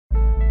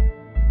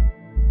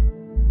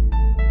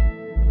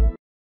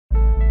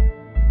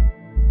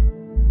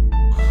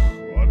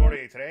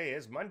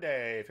is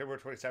Monday, February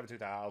 27,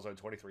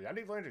 2023. I'm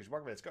Landry.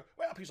 Market minutes go.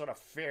 Well, piece on a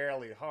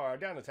fairly hard.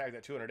 Down to tag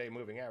that 200-day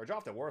moving average.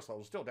 Off the worst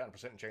level, still down a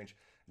percent and change.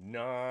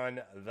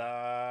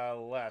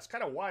 Nonetheless,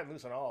 kind of wide and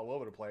loose and all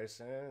over the place.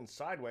 And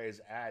sideways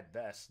at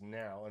best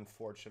now,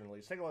 unfortunately.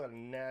 Let's take a look at the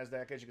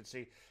NASDAQ. As you can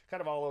see, kind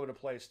of all over the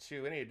place,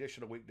 too. Any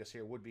additional weakness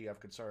here would be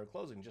of concern.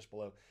 Closing just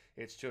below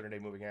its 200-day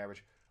moving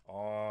average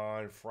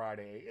on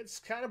Friday. It's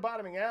kind of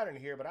bottoming out in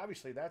here, but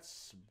obviously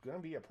that's going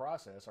to be a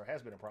process, or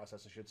has been a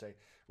process, I should say,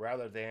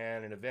 rather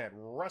than an event.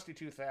 Rusty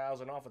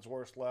 2000 off its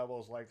worst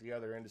levels like the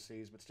other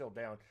indices, but still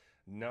down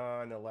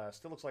nonetheless.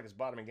 Still looks like it's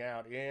bottoming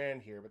out in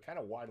here, but kind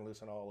of wide and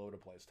loose and all over the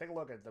place. Take a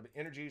look at the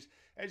energies.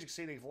 As you can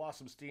see, they've lost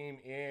some steam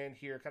in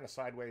here, kind of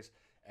sideways.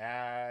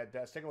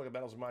 Let's take a look at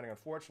metals and mining.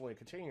 Unfortunately,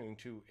 continuing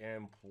to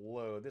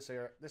implode. This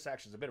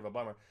action is a bit of a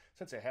bummer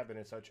since they have been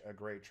in such a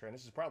great trend.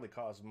 This is probably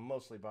caused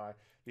mostly by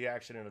the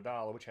action in the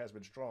dollar, which has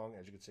been strong,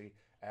 as you can see,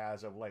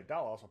 as of late.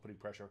 Dollar also putting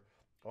pressure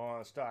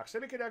on stocks.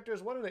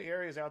 Semiconductors, one of the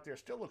areas out there,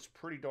 still looks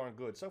pretty darn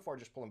good. So far,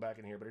 just pulling back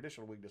in here, but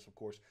additional weakness, of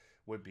course,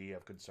 would be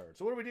of concern.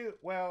 So what do we do?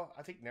 Well,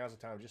 I think now's the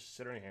time to just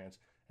sit on your hands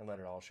and let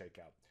it all shake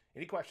out.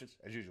 Any questions?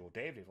 As usual,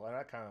 Dave,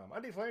 DaveLandry.com.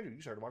 I'm Dave Landry.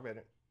 You started Market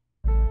Minute.